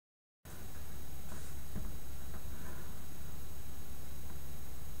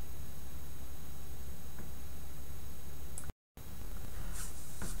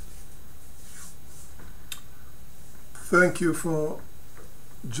Thank you for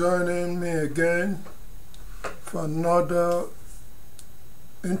joining me again for another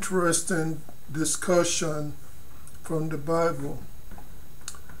interesting discussion from the Bible.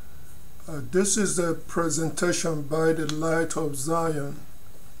 This is a presentation by the Light of Zion.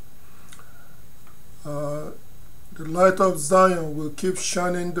 The Light of Zion will keep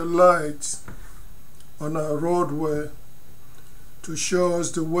shining the light on our roadway to show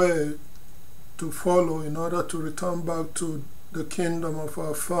us the way to follow in order to return back to the kingdom of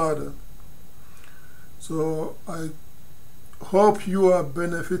our Father. So I hope you are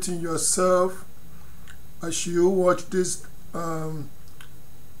benefiting yourself as you watch this,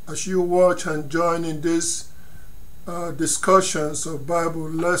 as you watch and join in these discussions of Bible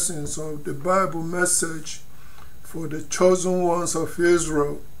lessons, of the Bible message for the chosen ones of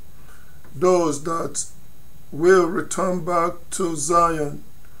Israel, those that will return back to Zion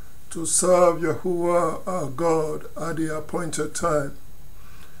to serve Yahuwah our God at the appointed time.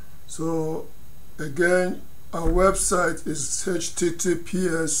 So again, our website is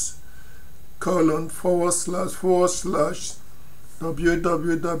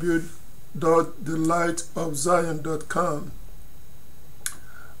https://www.thelightofzion.com.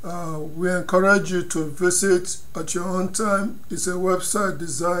 We encourage you to visit at your own time. It's a website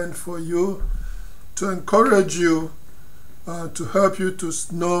designed for you, to encourage you, to help you to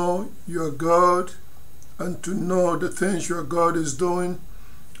know your God and to know the things your God is doing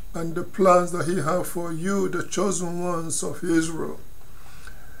and the plans that He has for you, the chosen ones of Israel.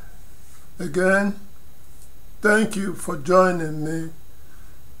 Again, thank you for joining me.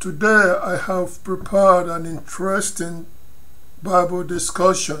 Today I have prepared an interesting Bible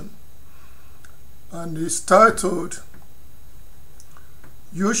discussion, and it's titled,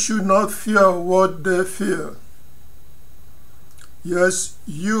 "You Should Not Fear What They Fear." Yes,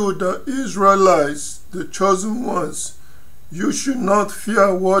 you, the Israelites, the chosen ones, you should not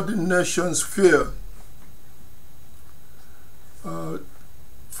fear what the nations fear.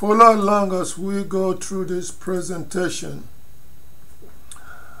 Follow along as we go through this presentation.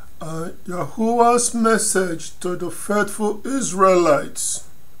 Yahuwah's message to the faithful Israelites,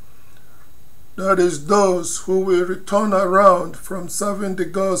 that is, those who will return around from serving the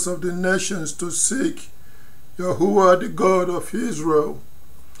gods of the nations to seek Yahuwah, the God of Israel.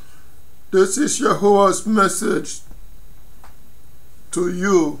 This is Yahuwah's message to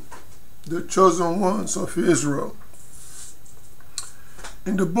you, the chosen ones of Israel.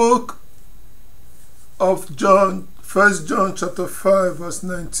 In the book of John, 1 John chapter 5, verse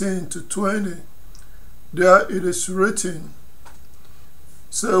 19 to 20, there it is written,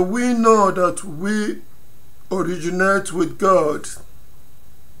 "So we know that we originate with God."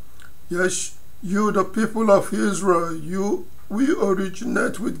 Yes, you, the people of Israel, we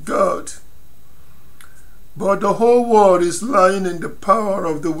originate with God. But the whole world is lying in the power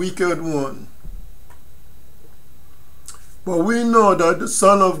of the wicked one. But we know that the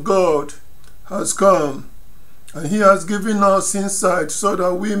Son of God has come, and He has given us insight so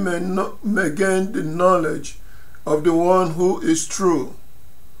that we may gain the knowledge of the one who is true.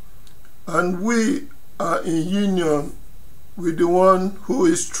 And we are in union with the one who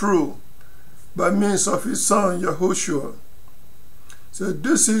is true by means of His Son, Yahushua. So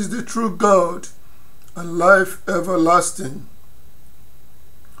this is the true God and life everlasting.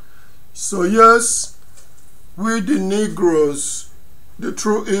 So yes, we the Negroes, the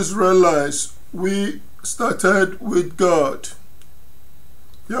true Israelites, we started with God.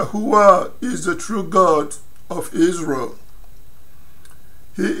 Yahuwah is the true God of Israel.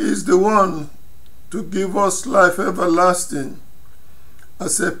 He is the one to give us life everlasting.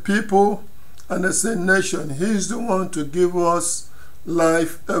 As a people and as a nation, He is the one to give us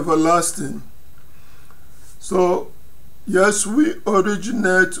life everlasting. So, yes, we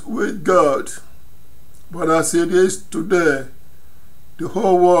originate with God, but as it is today, the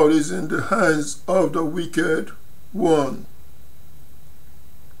whole world is in the hands of the wicked one.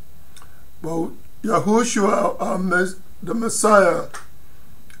 But Yahushua, the Messiah,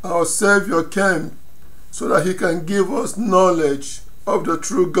 our Savior, came so that He can give us knowledge of the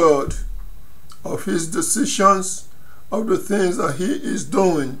true God, of His decisions, of the things that He is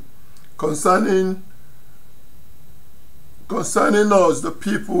doing concerning us, the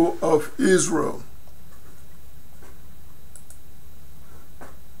people of Israel.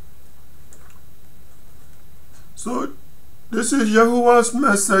 So this is Yahuwah's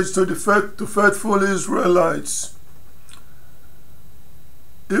message to the faithful Israelites.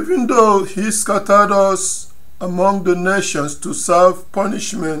 Even though He scattered us among the nations to serve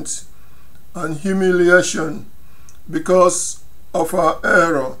punishment and humiliation because of our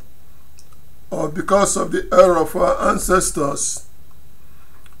error, or because of the error of our ancestors.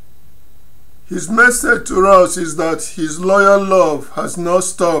 His message to us is that his loyal love has not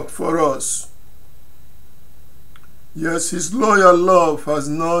stopped for us. Yes, his loyal love has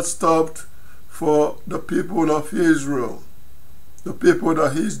not stopped for the people of Israel, the people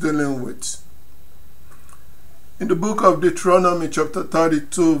that he's dealing with. In the book of Deuteronomy chapter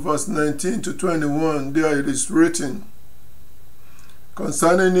 32 verse 19 to 21, there it is written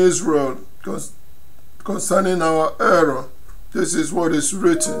concerning Israel, concerning our error. This is what is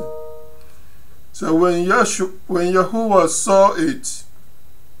written. So when Yahuwah saw it,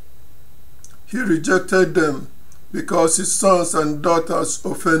 he rejected them because his sons and daughters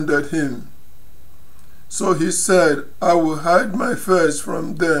offended him. So he said, I will hide my face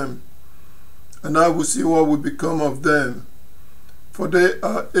from them, and I will see what will become of them. For they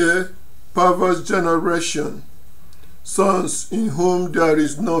are a perverse generation, sons in whom there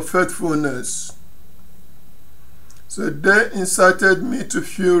is no faithfulness. So they incited me to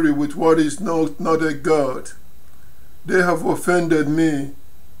fury with what is not a God. They have offended me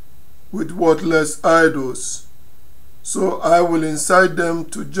with worthless idols. So I will incite them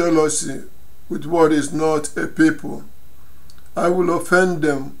to jealousy with what is not a people. I will offend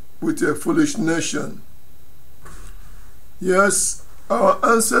them with a foolish nation. Yes, our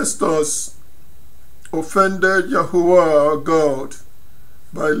ancestors offended Yahuwah our God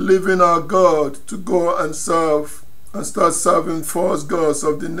by leaving our God to go and serve and start serving false gods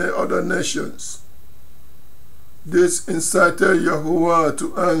of the other nations. This incited Yahuwah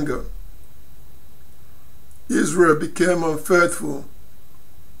to anger. Israel became unfaithful.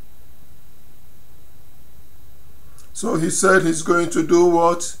 So he said he's going to do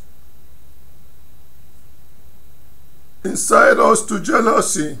what? Incite us to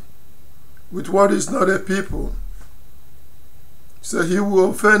jealousy with what is not a people. So he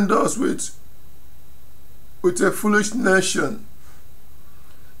will offend us with a foolish nation.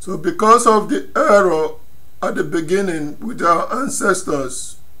 So because of the error at the beginning with our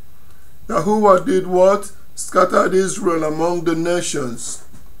ancestors, Yahuwah did what? Scattered Israel among the nations.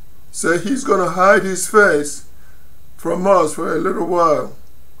 So he's going to hide his face from us for a little while.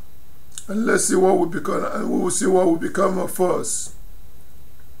 And let's see what will become, and we will see what will become of us.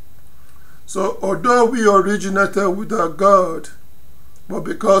 So although we originated with our God, but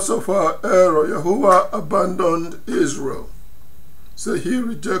because of our error, Yahuwah abandoned Israel. So he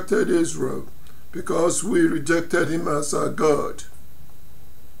rejected Israel because we rejected him as our God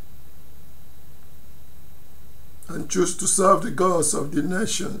and chose to serve the gods of the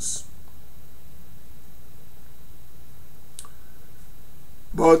nations.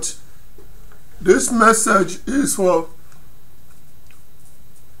 But this message is to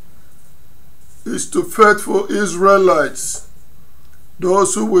faithful Israelites,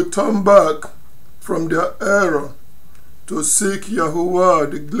 those who will turn back from their error to seek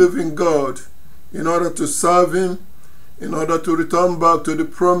Yahuwah, the living God, in order to serve him, in order to return back to the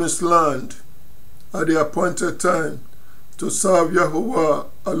promised land at the appointed time, to serve Yahuwah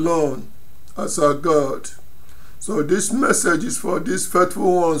alone as our God. So this message is for these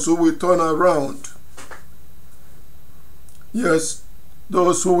faithful ones who will turn around. Yes,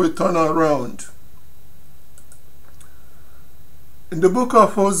 those who will turn around. In the book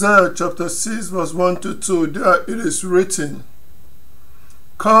of Hosea chapter 6 verse 1 to 2, there it is written,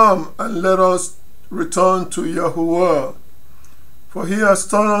 Come and let us return to Yahuwah, for he has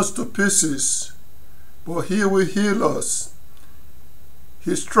torn us to pieces, but he will heal us.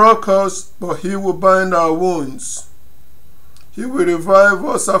 He struck us, but he will bind our wounds. He will revive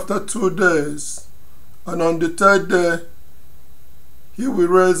us after 2 days, and on the 3rd day he will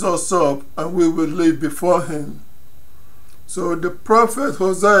raise us up, and we will live before him. So the prophet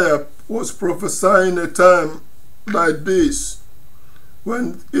Hosea was prophesying a time like this,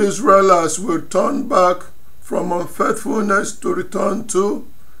 when Israelites will turn back from unfaithfulness to return to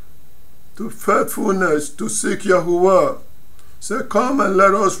faithfulness, to seek Yahuwah. Say, come and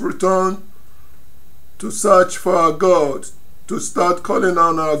let us return to search for our God, to start calling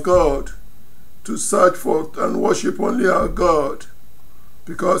on our God, to search for and worship only our God,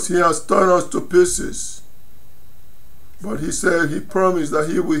 because he has torn us to pieces. But he said, he promised that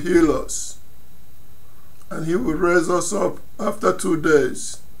he will heal us, and he will raise us up after 2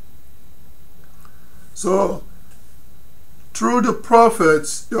 days. So, through the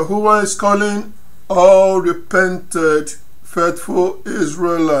prophets, Yahuwah is calling all repented, faithful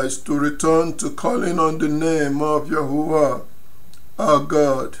Israelites to return to calling on the name of Yahuwah, our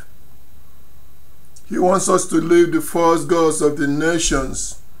God. He wants us to leave the false gods of the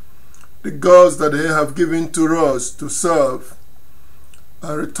nations, the gods that they have given to us to serve,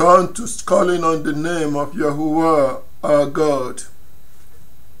 and return to calling on the name of Yahuwah our God,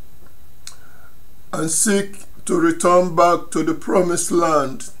 and seek to return back to the promised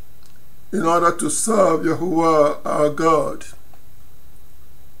land in order to serve Yahuwah our God.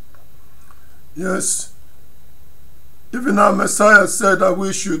 Yes, even our Messiah said that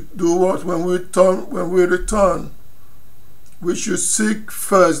we should do what? When we return, we should seek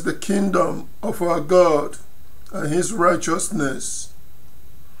first the kingdom of our God and his righteousness.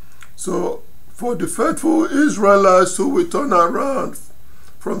 So for the faithful Israelites who will turn around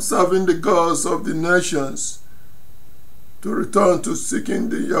from serving the gods of the nations to return to seeking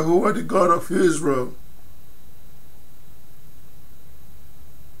the Yahuwah, the God of Israel,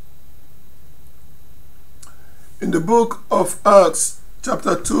 in the book of Acts,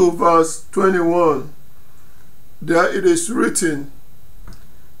 chapter 2, verse 21, there it is written,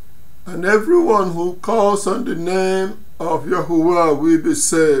 "And everyone who calls on the name of Yahuwah will be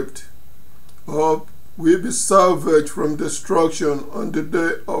saved, or will be salvaged from destruction on the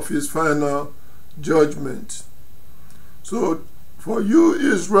day of his final judgment." So, for you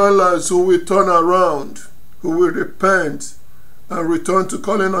Israelites who will turn around, who will repent, and return to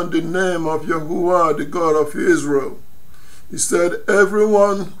calling on the name of Yahuwah, the God of Israel. He said,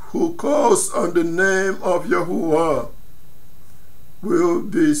 everyone who calls on the name of Yahuwah will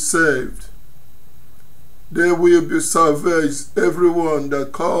be saved. They will be salvaged. Everyone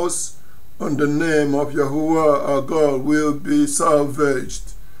that calls on the name of Yahuwah, our God, will be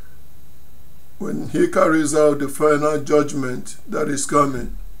salvaged when he carries out the final judgment that is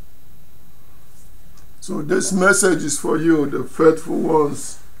coming. So this message is for you, the faithful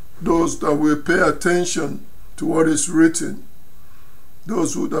ones, those that will pay attention to what is written,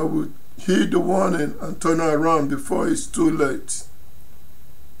 those that will heed the warning and turn around before it's too late.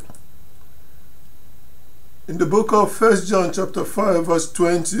 In the book of 1 John chapter 5 verse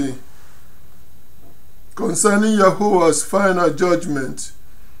 20, concerning Yahuwah's final judgment,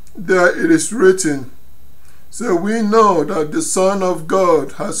 there it is written, "So we know that the Son of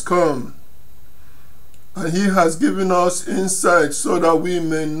God has come, and he has given us insight so that we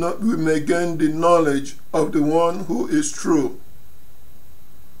may gain the knowledge of the one who is true."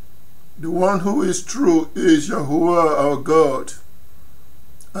 The one who is true is Yahuwah our God,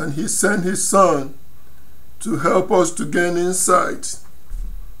 and he sent his Son to help us to gain insight.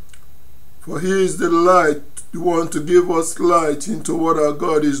 For he is the light, the one to give us light into what our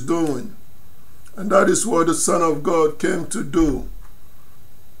God is doing. And that is what the Son of God came to do,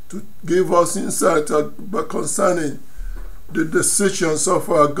 to give us insight concerning the decisions of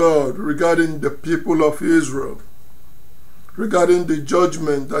our God regarding the people of Israel, regarding the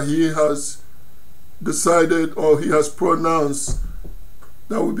judgment that he has decided or he has pronounced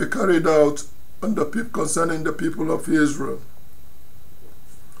that will be carried out on the people, concerning the people of Israel.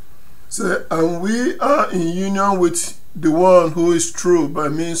 Say, and we are in union with the one who is true by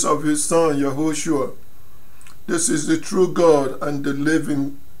means of his Son Yahushua. This is the true God and the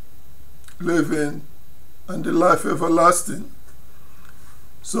living and the life everlasting.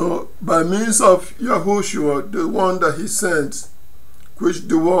 So by means of Yahushua, the one that he sent, which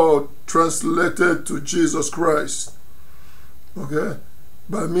the world translated to Jesus Christ, okay,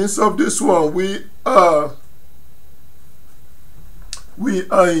 by means of this one we are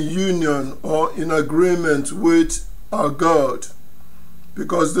in union or in agreement with our God,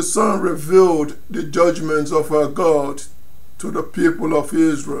 because the Son revealed the judgments of our God to the people of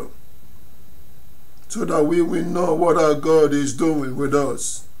Israel, so that we will know what our God is doing with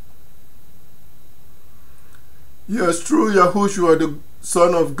us. Yes, through Yahushua, the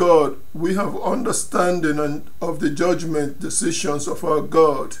Son of God, we have understanding of the judgment decisions of our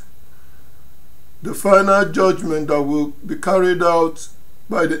God. The final judgment that will be carried out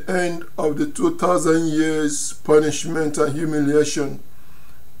by the end of the 2,000 years punishment and humiliation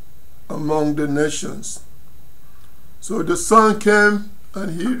among the nations. So the Son came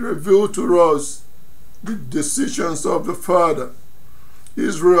and he revealed to us the decisions of the Father.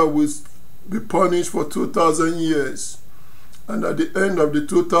 Israel will be punished for 2,000 years. And at the end of the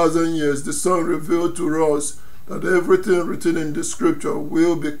 2,000 years, the Son revealed to us that everything written in the scripture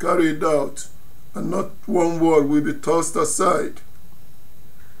will be carried out, and not one word will be tossed aside.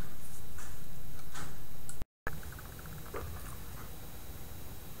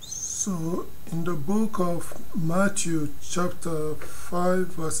 So in the book of Matthew chapter 5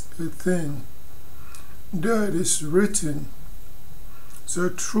 verse 18, there it is written, "So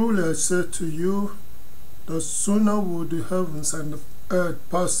truly I say to you, that sooner will the heavens and the earth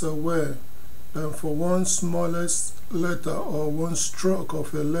pass away than for one smallest letter or one stroke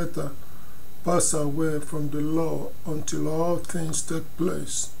of a letter pass away from the law until all things take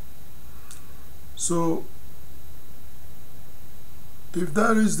place. So, if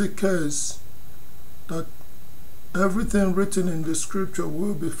that is the case, that everything written in the scripture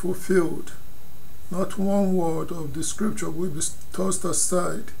will be fulfilled, not one word of the scripture will be tossed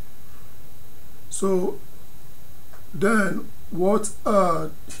aside. So, then what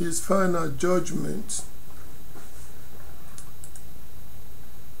are his final judgments?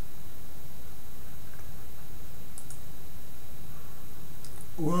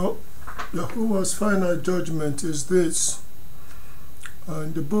 Well, Yahuwah's final judgment is this.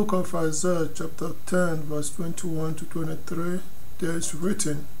 In the book of Isaiah chapter 10 verse 21 to 23, there is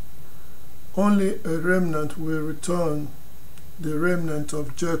written, "Only a remnant will return, the remnant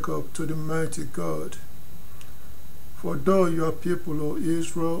of Jacob, to the mighty God. For though your people, O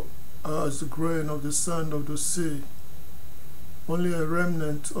Israel, are as the grain of the sand of the sea, only a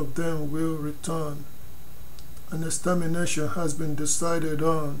remnant of them will return. An extermination has been decided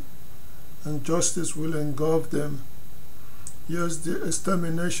on, and justice will engulf them. Yes, the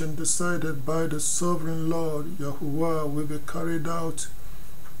extermination decided by the sovereign Lord Yahuwah will be carried out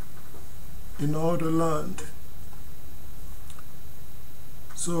in all the land."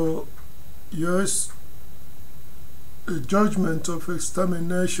 So, yes, a judgment of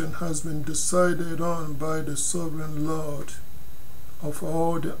extermination has been decided on by the sovereign Lord of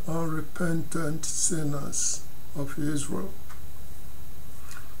all the unrepentant sinners of Israel.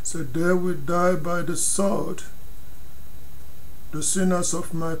 So they will die by the sword, the sinners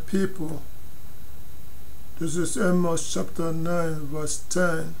of my people. This is Amos chapter 9 verse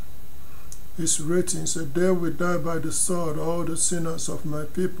 10. It's written, so they will die by the sword, all the sinners of my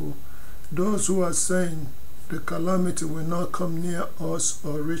people. Those who are saying the calamity will not come near us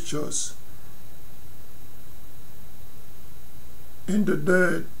or reach us. In the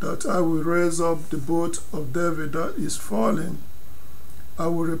day that I will raise up the boat of David that is fallen, I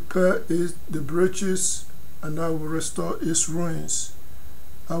will repair the breaches, and I will restore its ruins.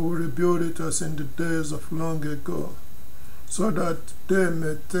 I will rebuild it as in the days of long ago, so that they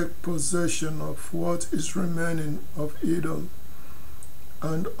may take possession of what is remaining of Edom,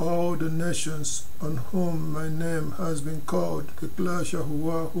 and all the nations on whom my name has been called, declares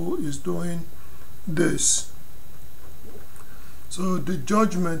Yahuwah, who is doing this. So the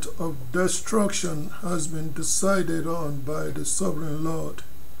judgment of destruction has been decided on by the sovereign Lord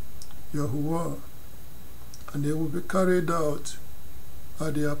Yahuwah, and it will be carried out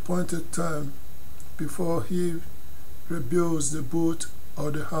at the appointed time before he rebuilds the boot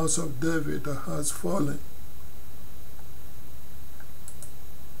of the house of David that has fallen.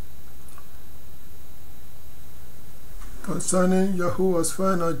 Concerning Yahuwah's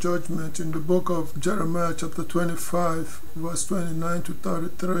final judgment, in the book of Jeremiah chapter 25 verse 29 to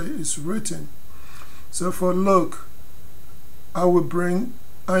 33 is written, "So for look, I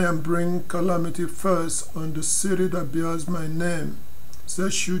am bringing calamity first on the city that bears my name. So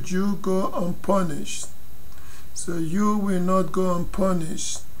should you go unpunished? So you will not go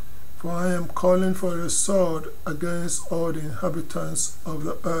unpunished, for I am calling for a sword against all the inhabitants of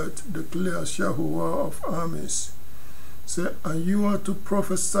the earth, declares Yahuwah of armies. Say, and you are to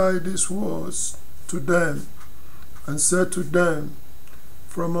prophesy these words to them, and say to them,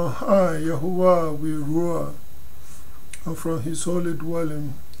 from on high Yahuwah will roar, and from his holy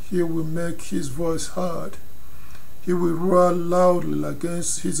dwelling he will make his voice heard. He will roar loudly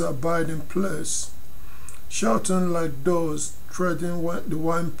against his abiding place, shouting like those treading the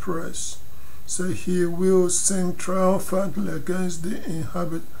winepress. So he will sing triumphantly against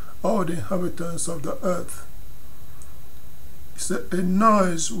all the inhabitants of the earth. So a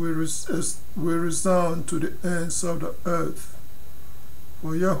noise will resound to the ends of the earth.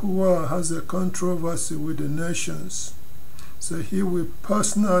 For Yahuwah has a controversy with the nations. So he will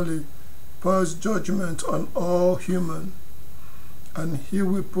personally pass judgment on all human, and he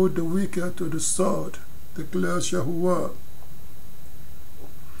will put the wicked to the sword, declares Yahuwah.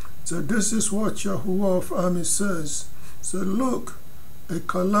 So this is what Yahuwah of armies says. So look, a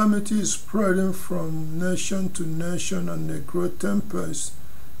calamity is spreading from nation to nation, and a great tempest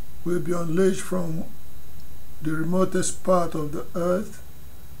will be unleashed from the remotest part of the earth.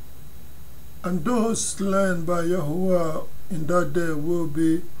 And those slain by Yahuwah in that day will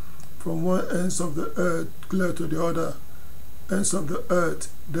be from one end of the earth clear to the other ends of the earth.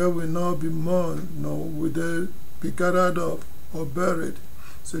 They will not be mourned, nor will they be gathered up or buried.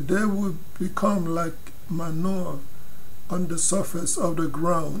 So they will become like manure on the surface of the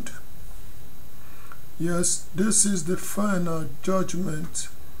ground. Yes, this is the final judgment.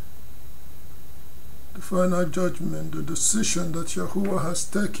 The final judgment, the decision that Yahuwah has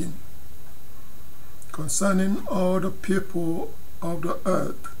taken. concerning all the people of the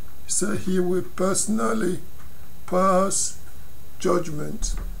earth. He said he will personally pass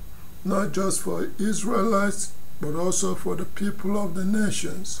judgment, not just for Israelites, but also for the people of the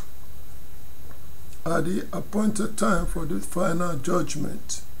nations at the appointed time for the final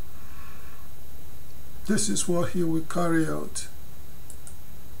judgment. This is what he will carry out.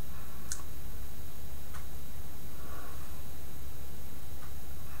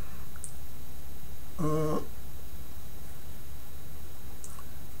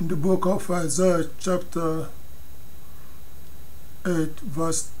 In the book of Isaiah chapter 8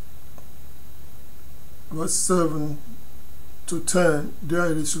 verse 7 to 10,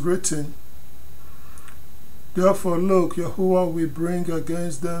 there it is written, "Therefore look, Yahuwah will bring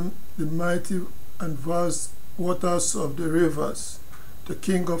against them the mighty and vast waters of the rivers, the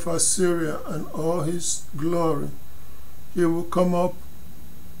king of Assyria and all his glory. He will come up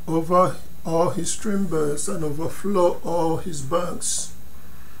over all his stream beds and overflow all his banks,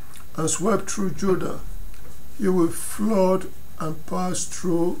 and sweep through Judah. He will flood and pass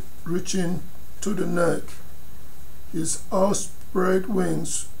through, reaching to the neck. His outspread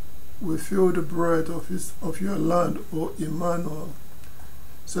wings will fill the breadth of your land, O Emmanuel.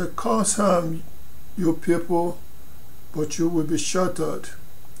 Say, cause harm, you people, but you will be shattered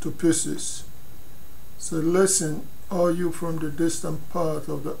to pieces. Say, listen, all you from the distant part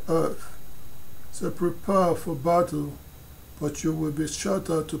of the earth. Say, prepare for battle, but you will be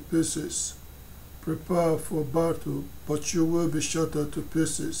shattered to pieces. Prepare for battle, but you will be shattered to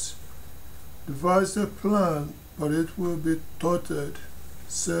pieces. Devise a plan, but it will be thwarted.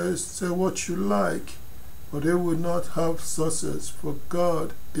 Say what you like, but they will not have success, for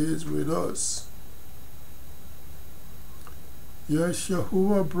God is with us." Yes,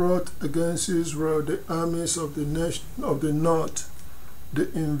 Yahuwah brought against Israel the armies of the nation of the north, the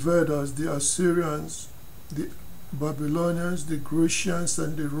invaders, the Assyrians, the Babylonians, the Grecians,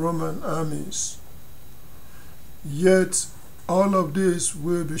 and the Roman armies. Yet all of these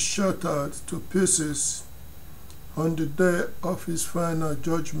will be shattered to pieces on the day of his final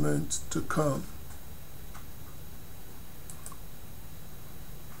judgment to come.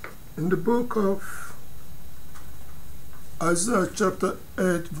 In the book of Isaiah chapter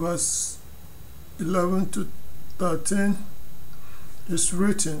 8 verse 11 to 13, it's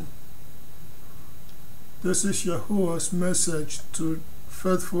written, this is Yahuwah's message to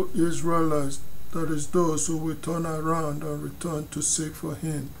faithful Israelites, that is those who will turn around and return to seek for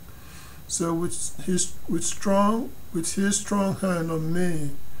him. So with his strong hand on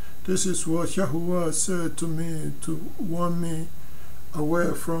me, this is what Yahuwah said to me to warn me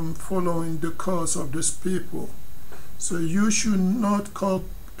away from following the cause of this people. So you should not call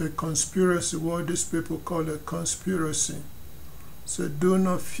a conspiracy what these people call a conspiracy. So do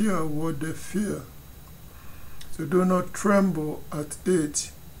not fear what they fear. So do not tremble at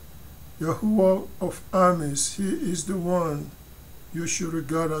it. Yahuwah of armies, he is the one you should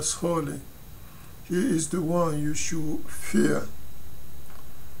regard as holy. He is the one you should fear.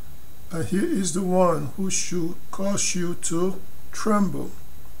 And he is the one who should cause you to tremble.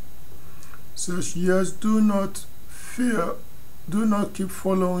 Says, yes, do not fear, do not keep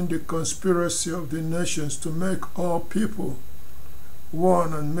following the conspiracy of the nations to make all people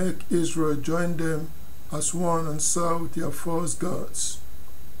one and make Israel join them as one and serve their false gods.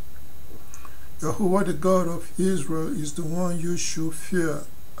 Yahuwah, the God of Israel, is the one you should fear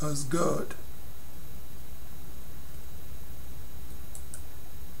as God.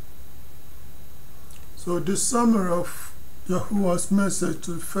 So the summary of Yahuwah's message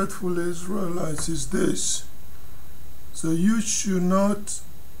to faithful Israelites is this. So you should not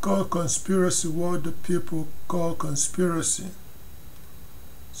call conspiracy what the people call conspiracy.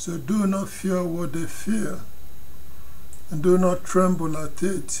 So do not fear what they fear, and do not tremble at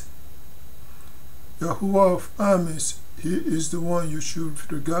it. Yahuwah of armies, he is the one you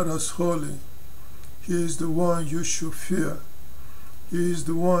should regard as holy. He is the one you should fear. He is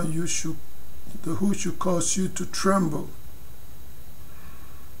the one who should cause you to tremble.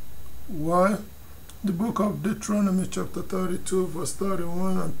 Why? The book of Deuteronomy chapter 32 verse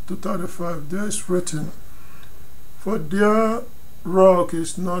 31 and to 35, there is written, "For their rock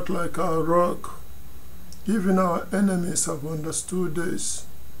is not like our rock. Even our enemies have understood this.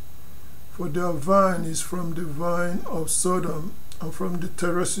 For their vine is from the vine of Sodom and from the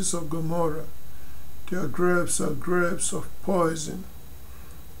terraces of Gomorrah. Their grapes are grapes of poison.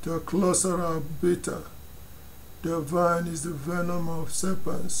 Their clusters are bitter. Their vine is the venom of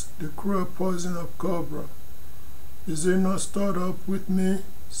serpents, the cruel poison of cobra. Is it not stored up with me,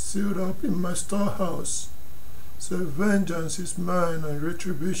 sealed up in my storehouse? So vengeance is mine and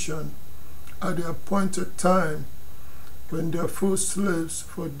retribution. at the appointed time when their foot slips,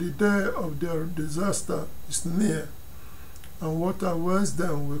 for the day of their disaster is near, and what awaits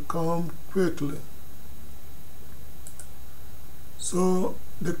them will come quickly. So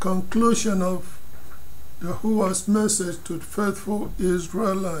the conclusion of Yahuwah's message to faithful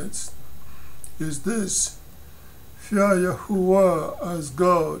Israelites is this: fear Yahuwah as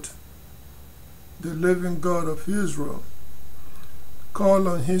God, the living God of Israel. Call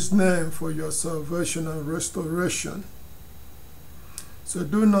on his name for your salvation and restoration. So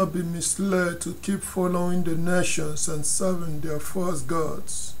do not be misled to keep following the nations and serving their false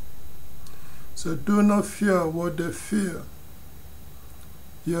gods. So do not fear what they fear.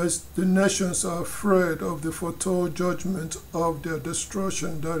 Yes, the nations are afraid of the foretold judgment of their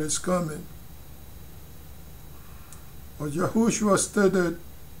destruction that is coming. But Yahushua stated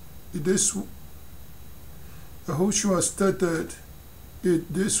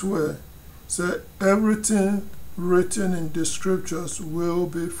it this way: say, everything written in the scriptures will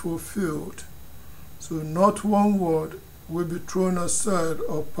be fulfilled. So not one word will be thrown aside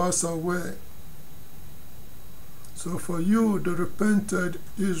or pass away. So for you, the repented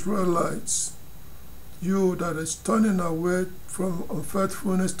Israelites, you that is turning away from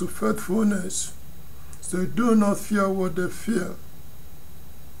unfaithfulness to faithfulness, so do not fear what they fear.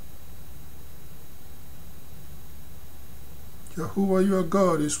 Yahuwah your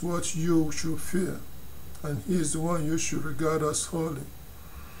God is what you should fear, and he is the one you should regard as holy.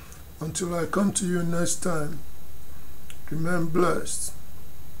 Until I come to you next time, remain blessed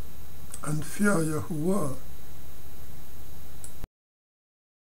and fear Yahuwah.